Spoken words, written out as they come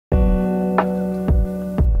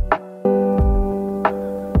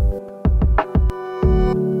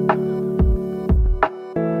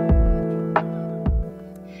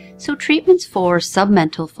treatments for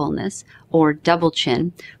submental fullness or double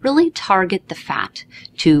chin really target the fat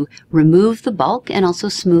to remove the bulk and also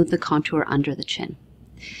smooth the contour under the chin.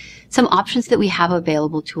 Some options that we have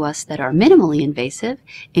available to us that are minimally invasive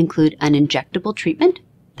include an injectable treatment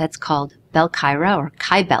that's called Belkyra or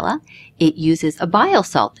Kybella. It uses a bile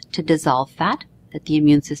salt to dissolve fat that the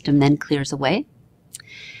immune system then clears away.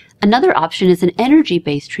 Another option is an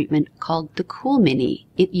energy-based treatment called the Cool Mini.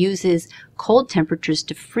 It uses cold temperatures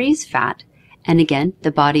to freeze fat, and again,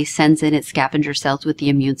 the body sends in its scavenger cells with the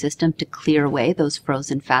immune system to clear away those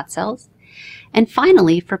frozen fat cells. And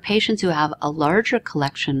finally, for patients who have a larger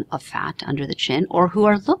collection of fat under the chin or who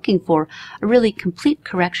are looking for a really complete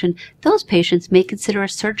correction, those patients may consider a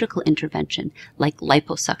surgical intervention like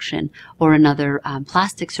liposuction or another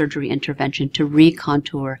plastic surgery intervention to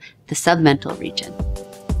recontour the submental region.